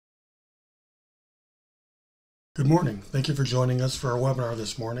Good morning. Thank you for joining us for our webinar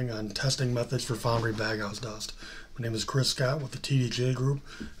this morning on testing methods for Foundry baghouse dust. My name is Chris Scott with the TDJ Group,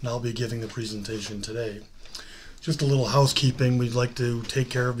 and I'll be giving the presentation today. Just a little housekeeping we'd like to take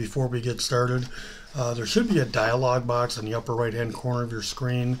care of before we get started. There should be a dialog box on the upper right-hand corner of your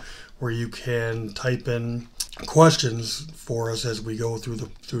screen where you can type in questions for us as we go through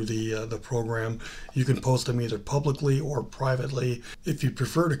the program. You can post them either publicly or privately. If you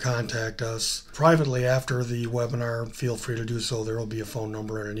prefer to contact us privately after the webinar, feel free to do so. There will be a phone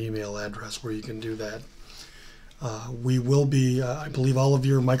number and an email address where you can do that. We will be, I believe all of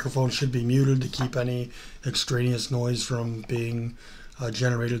your microphones should be muted to keep any extraneous noise from being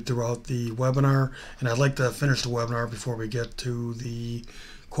generated throughout the webinar. And I'd like to finish the webinar before we get to the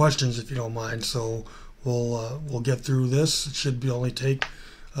questions, if you don't mind. So we'll get through this. It should only take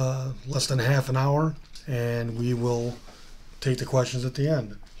less than half an hour, and we will take the questions at the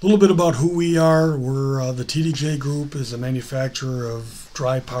end. A little bit about who we are. We're the TDJ Group is a manufacturer of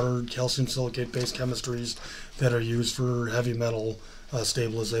dry powdered calcium silicate based chemistries that are used for heavy metal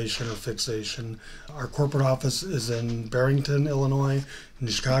stabilization or fixation. Our corporate office is in Barrington, Illinois, in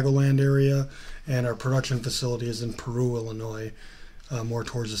the Chicagoland area, and our production facility is in Peru, Illinois, more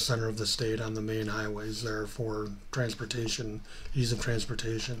towards the center of the state on the main highways there for transportation, ease of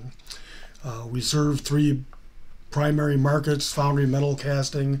transportation. We serve three primary markets: foundry metal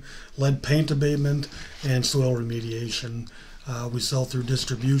casting, lead paint abatement, and soil remediation. We sell through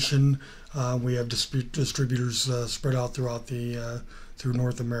distribution. We have distributors spread out through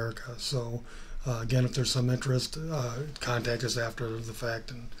North America. So again, if there's some interest, contact us after the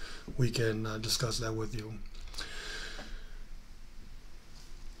fact and we can discuss that with you.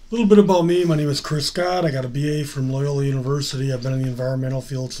 A little bit about me. My name is Chris Scott. I got a BA from Loyola University. I've been in the environmental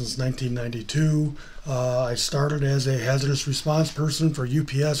field since 1992. I started as a hazardous response person for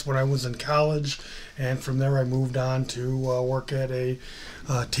UPS when I was in college, and from there I moved on to work at a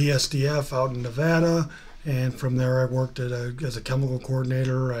TSDF out in Nevada, and from there I worked as a chemical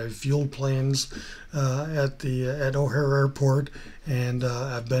coordinator. I fueled planes at O'Hare Airport, and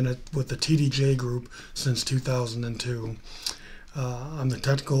I've been with the TDJ Group since 2002. I'm the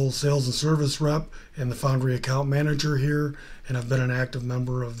technical sales and service rep and the Foundry account manager here, and I've been an active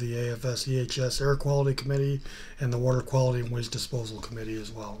member of the AFS-EHS Air Quality Committee and the Water Quality and Waste Disposal Committee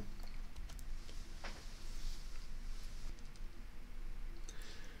as well.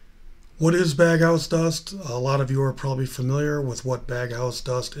 What is baghouse dust? A lot of you are probably familiar with what baghouse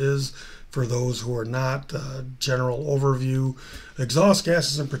dust is. For those who are not, general overview: exhaust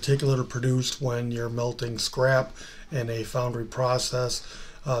gases in particular are produced when you're melting scrap in a foundry process.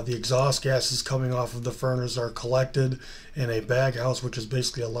 The exhaust gases coming off of the furnace are collected in a baghouse, which is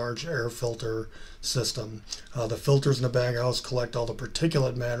basically a large air filter system. The filters in the baghouse collect all the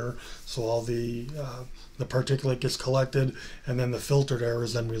particulate matter, so all the particulate gets collected, and then the filtered air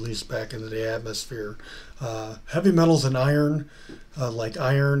is then released back into the atmosphere. Heavy metals and iron, like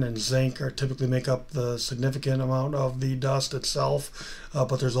iron and zinc, are typically make up the significant amount of the dust itself,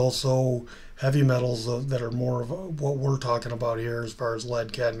 but there's also heavy metals that are more of what we're talking about here as far as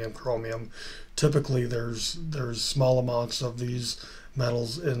lead, cadmium, chromium. Typically there's small amounts of these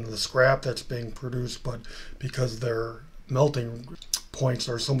metals in the scrap that's being produced, but because their melting points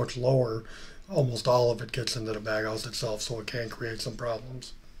are so much lower, almost all of it gets into the baghouse itself, so it can create some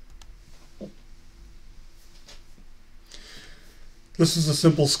problems. This is a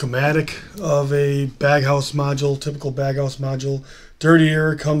simple schematic of a baghouse module, typical baghouse module. Dirty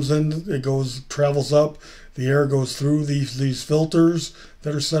air comes in, travels up, the air goes through these filters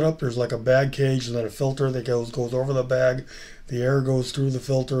that are set up. There's like a bag cage and then a filter that goes over the bag. The air goes through the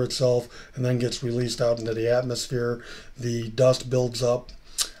filter itself and then gets released out into the atmosphere. The dust builds up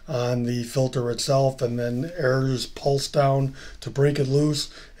on the filter itself, and then air is pulsed down to break it loose.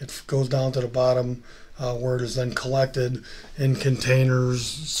 It goes down to the bottom where it is then collected in containers,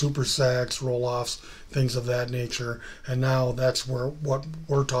 super sacks, roll-offs, things of that nature. And now that's what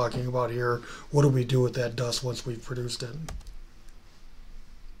we're talking about here. What do we do with that dust once we've produced it?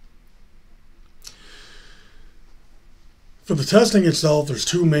 For the testing itself, there's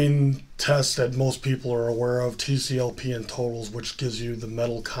two main tests that most people are aware of: TCLP and totals, which gives you the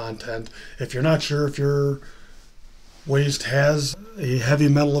metal content. If you're not sure if your waste has a heavy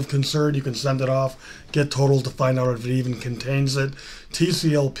metal of concern, you can send it off, get totals to find out if it even contains it.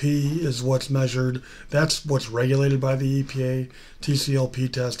 TCLP is what's measured. That's what's regulated by the EPA.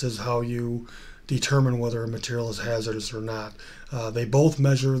 TCLP test is how you determine whether a material is hazardous or not. They both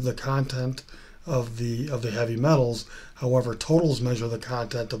measure the content of the heavy metals. However, totals measure the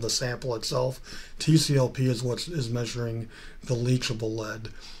content of the sample itself. TCLP is what is measuring the leachable lead.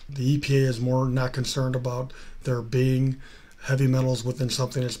 The EPA is more not concerned about there being heavy metals within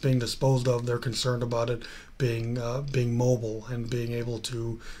something that's being disposed of. They're concerned about it being mobile and being able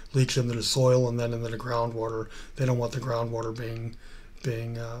to leach into the soil and then into the groundwater. They don't want the groundwater being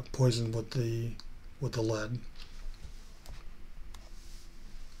poisoned with the lead.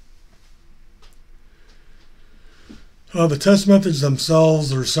 The test methods themselves,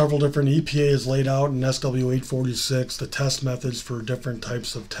 there are several different. EPA is laid out in SW 846, the test methods for different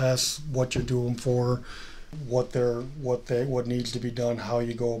types of tests, what you're doing for, what needs to be done, how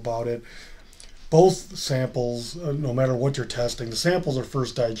you go about it. Both samples, no matter what you're testing, the samples are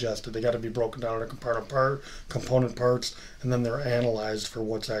first digested. They got to be broken down into component parts, and then they're analyzed for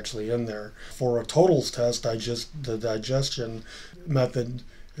what's actually in there. For a totals test, the digestion method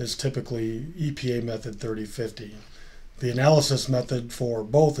is typically EPA method 3050. The analysis method for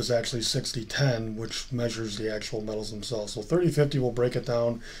both is actually 6010, which measures the actual metals themselves. So 3050 will break it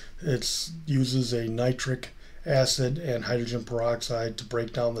down. It uses a nitric acid and hydrogen peroxide to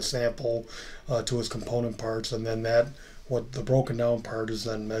break down the sample to its component parts, and then the broken down part is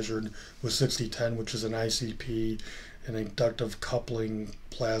then measured with 6010, which is an ICP, an inductive coupling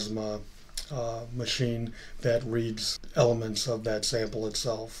plasma machine that reads elements of that sample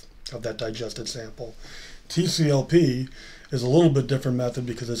itself, of that digested sample. TCLP is a little bit different method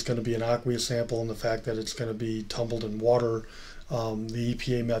because it's going to be an aqueous sample, and the fact that it's going to be tumbled in water. The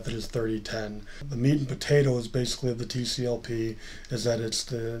EPA method is 3010. The meat and potato is basically the TCLP, is that it's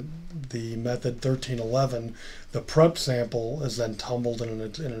the method 1311. The prep sample is then tumbled in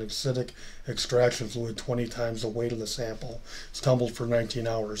an acidic extraction fluid 20 times the weight of the sample. It's tumbled for 19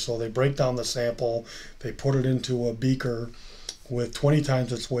 hours. So they break down the sample, they put it into a beaker with 20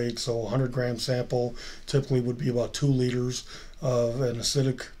 times its weight, so a 100-gram sample typically would be about 2 liters of an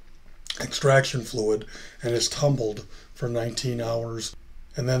acidic extraction fluid, and it's tumbled for 19 hours.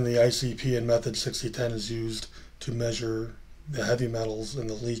 And then the ICP in method 6010 is used to measure the heavy metals in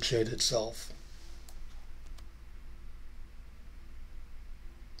the leachate itself.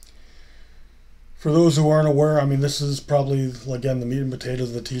 For those who aren't aware, I mean, this is probably, again, the meat and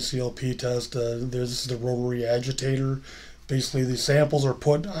potatoes of the TCLP test. This is the rotary agitator. Basically, the samples are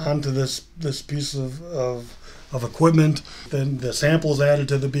put onto this piece of equipment. Then the sample is added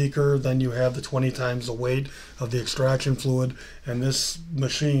to the beaker. Then you have the 20 times the weight of the extraction fluid, and this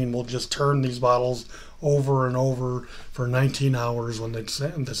machine will just turn these bottles over and over for 19 hours. When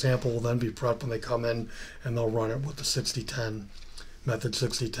the sample will then be prepped when they come in, and they'll run it with the 6010 method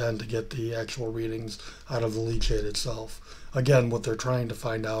 6010 to get the actual readings out of the leachate itself. Again, what they're trying to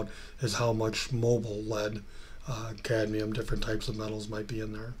find out is how much mobile lead, cadmium, different types of metals might be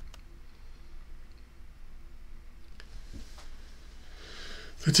in there.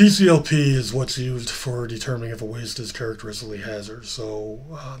 The TCLP is what's used for determining if a waste is characteristically hazardous. So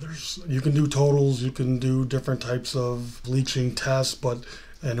you can do totals, you can do different types of leaching tests, but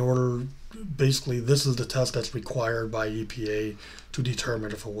basically this is the test that's required by EPA to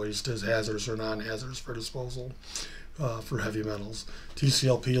determine if a waste is hazardous or non-hazardous for disposal for heavy metals.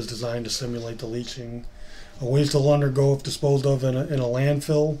 TCLP is designed to simulate the leaching a waste will undergo if disposed of in a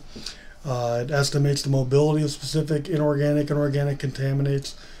landfill. It estimates the mobility of specific inorganic and organic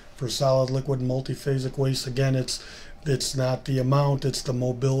contaminants for solid, liquid, and multiphasic waste. Again, it's not the amount, it's the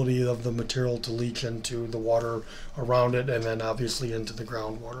mobility of the material to leach into the water around it, and then obviously into the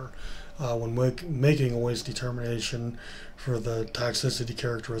groundwater. When making a waste determination for the toxicity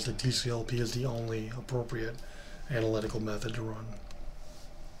characteristic, TCLP is the only appropriate analytical method to run.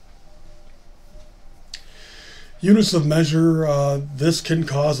 Units of measure, this can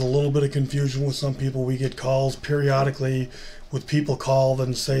cause a little bit of confusion with some people. We get calls periodically with people call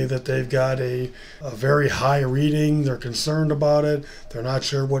and say that they've got a very high reading, they're concerned about it, they're not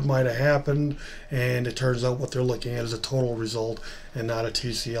sure what might have happened, and it turns out what they're looking at is a total result and not a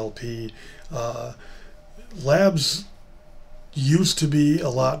TCLP. Labs used to be a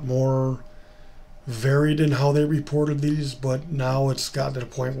lot more varied in how they reported these, but now it's gotten to the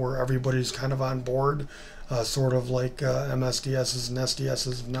point where everybody's kind of on board. Sort of like MSDSs and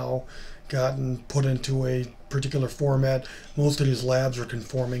SDSs have now gotten put into a particular format. Most of these labs are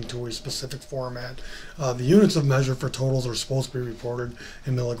conforming to a specific format. The units of measure for totals are supposed to be reported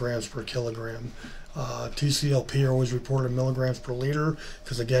in milligrams per kilogram. TCLP are always reported in milligrams per liter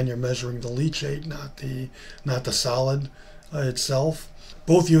because, again, you're measuring the leachate, not the solid itself.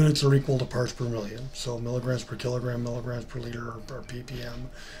 Both units are equal to parts per million, so milligrams per kilogram, milligrams per liter, or ppm.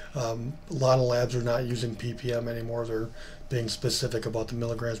 A lot of labs are not using ppm anymore. They're being specific about the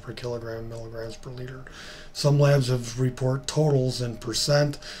milligrams per kilogram, milligrams per liter. Some labs have report totals in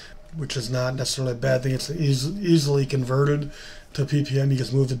percent, which is not necessarily a bad thing. It's easily converted to ppm. You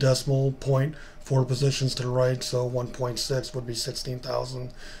just move the decimal point 4 positions to the right, so 1.6 would be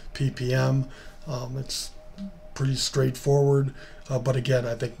 16,000 ppm. It's pretty straightforward, but again,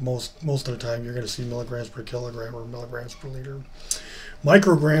 I think most of the time you're going to see milligrams per kilogram or milligrams per liter.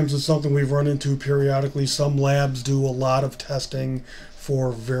 Micrograms is something we've run into periodically. Some labs do a lot of testing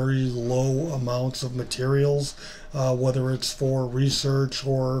for very low amounts of materials, whether it's for research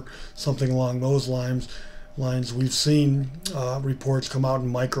or something along those lines. We've seen reports come out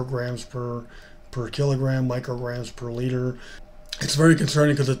in micrograms per kilogram, micrograms per liter. It's very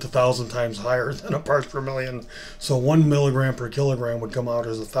concerning because it's 1,000 times higher than a parts per million. So 1 milligram per kilogram would come out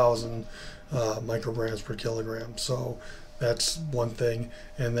as 1,000 micrograms per kilogram. So that's one thing,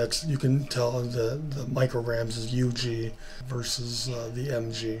 and that's, you can tell the micrograms is UG versus the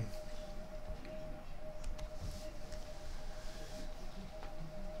MG.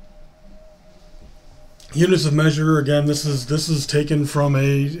 Units of measure, again, this is taken from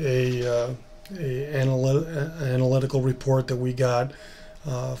a analytical report that we got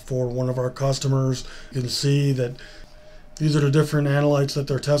for one of our customers. You can see that these are the different analytes that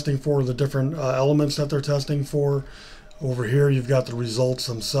they're testing for, the different elements that they're testing for. Over here you've got the results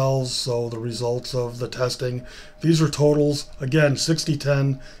themselves, so the results of the testing. These are totals, again,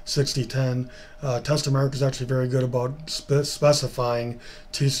 60-10, 60-10. Test America is actually very good about specifying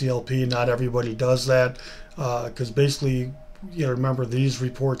TCLP. Not everybody does that, because basically, you know, remember, these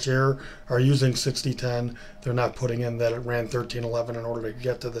reports here are using 60-10. They're not putting in that it ran 1311 in order to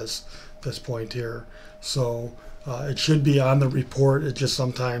get to this point here. So it should be on the report. It just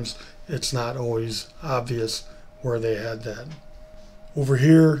sometimes it's not always obvious where they had that. Over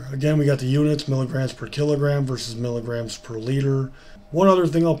here, again, we got the units, milligrams per kilogram versus milligrams per liter. One other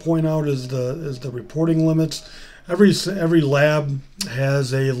thing I'll point out is the reporting limits. Every lab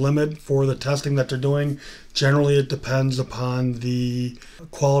has a limit for the testing that they're doing. Generally, it depends upon the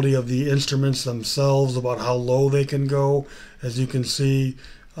quality of the instruments themselves, about how low they can go. As you can see,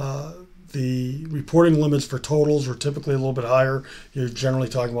 the reporting limits for totals are typically a little bit higher. You're generally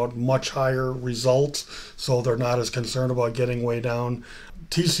talking about much higher results, so they're not as concerned about getting way down.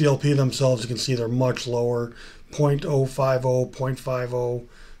 TCLP themselves, you can see they're much lower, 0.050, 0.50,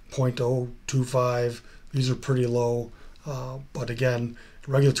 0.025. These are pretty low, but again,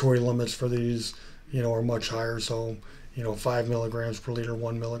 regulatory limits for these, you know, are much higher. So, you know, 5 milligrams per liter,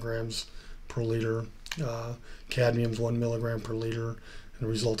 1 milligrams per liter. Cadmium's 1 milligram per liter. The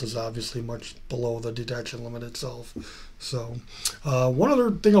result is obviously much below the detection limit itself. So one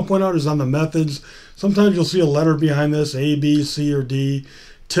other thing I'll point out is on the methods. Sometimes you'll see a letter behind this, A, B, C, or D.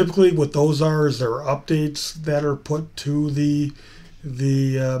 Typically what those are is there are updates that are put to the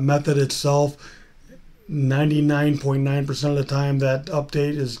method itself. 99.9% of the time that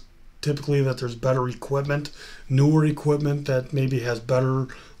update is typically that there's better equipment, newer equipment that maybe has better,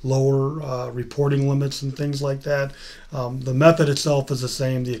 lower reporting limits and things like that. The method itself is the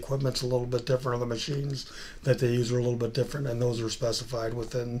same. The equipment's a little bit different, or the machines that they use are a little bit different, and those are specified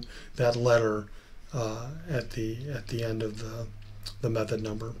within that letter at the end of the method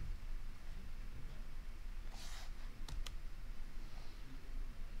number.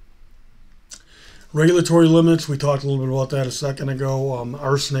 Regulatory limits, we talked a little bit about that a second ago.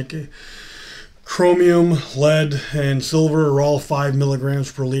 Arsenic, chromium, lead, and silver are all 5 milligrams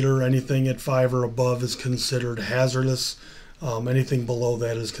per liter. Anything at 5 or above is considered hazardous. Anything below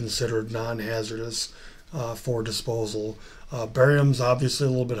that is considered non-hazardous for disposal. Barium's obviously a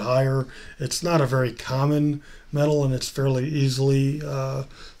little bit higher. It's not a very common metal, and it's fairly easily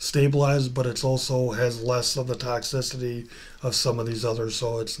stabilized, but it also has less of the toxicity of some of these others,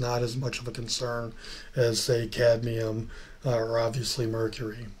 so it's not as much of a concern as, say, cadmium or obviously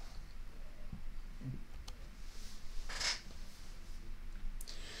mercury.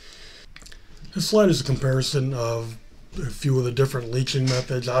 This slide is a comparison of a few of the different leaching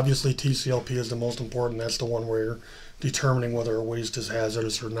methods. Obviously, TCLP is the most important. That's the one where you're determining whether a waste is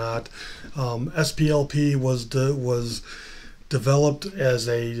hazardous or not. SPLP was developed as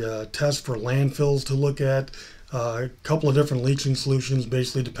a test for landfills to look at. A couple of different leaching solutions,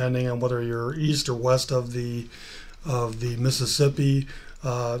 basically depending on whether you're east or west of the Mississippi,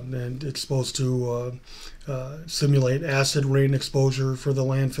 and it's supposed to simulate acid rain exposure for the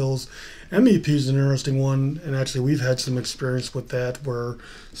landfills. MEP is an interesting one, and actually we've had some experience with that where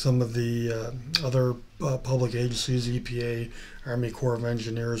some of the other public agencies, EPA, Army Corps of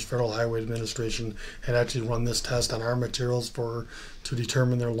Engineers, Federal Highway Administration, had actually run this test on our materials to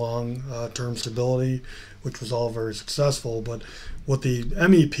determine their long-term stability, which was all very successful. But what the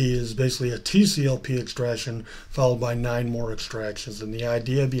MEP is basically a TCLP extraction followed by 9 more extractions. And the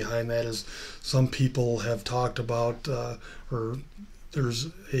idea behind that is some people have talked about, or there's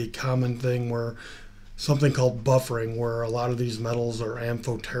a common thing where something called buffering, where a lot of these metals are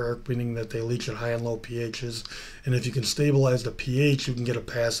amphoteric, meaning that they leach at high and low pHs. And if you can stabilize the pH, you can get a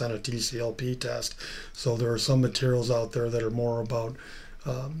pass on a TCLP test. So there are some materials out there that are more about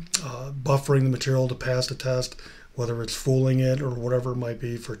buffering the material to pass the test, whether it's fooling it or whatever it might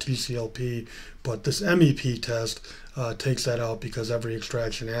be for TCLP. But this MEP test takes that out, because every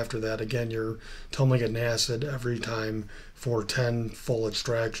extraction after that, again, you're tumbling an acid every time for 10 full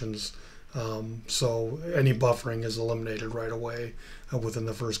extractions. So any buffering is eliminated right away within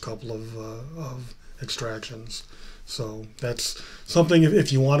the first couple of extractions. So that's something,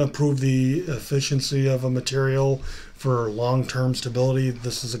 if you want to prove the efficiency of a material for long-term stability,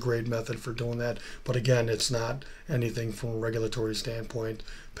 this is a great method for doing that. But again, it's not anything from a regulatory standpoint.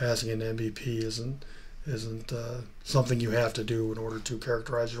 Passing an MVP isn't something you have to do in order to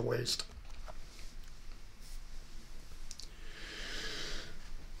characterize your waste.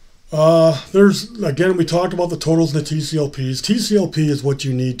 Again, we talked about the totals and the TCLPs. TCLP is what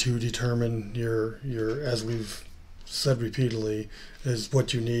you need to determine your, as we've said repeatedly, is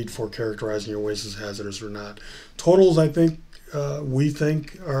what you need for characterizing your waste as hazardous or not. Totals, I think, we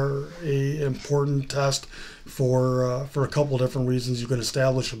think are a important test for a couple different reasons. You can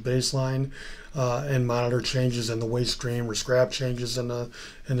establish a baseline and monitor changes in the waste stream or scrap changes in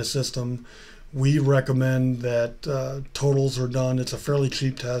the system. We recommend that totals are done. It's a fairly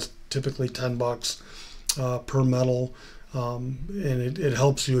cheap test, typically $10 per metal. And it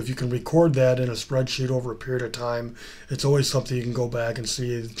helps you if you can record that in a spreadsheet over a period of time. It's always something you can go back and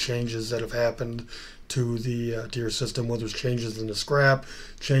see the changes that have happened to your system, whether it's changes in the scrap,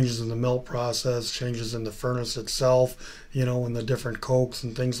 changes in the melt process, changes in the furnace itself, and the different cokes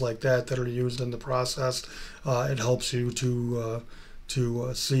and things like that are used in the process. It helps you to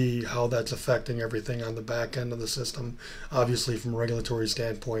see how that's affecting everything on the back end of the system. Obviously, from a regulatory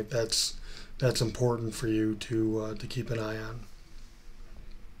standpoint, that's important for you to keep an eye on.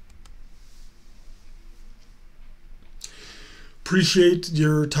 Appreciate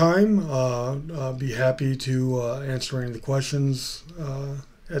your time. Be happy to answer any of the questions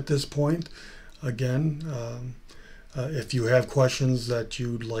at this point. Again, if you have questions that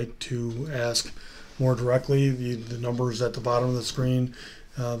you'd like to ask more directly, the number is at the bottom of the screen.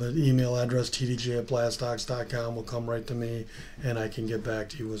 The email address tdj@blastox.com will come right to me, and I can get back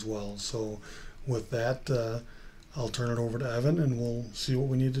to you as well. So with that, I'll turn it over to Evan, and we'll see what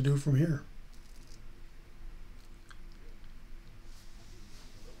we need to do from here.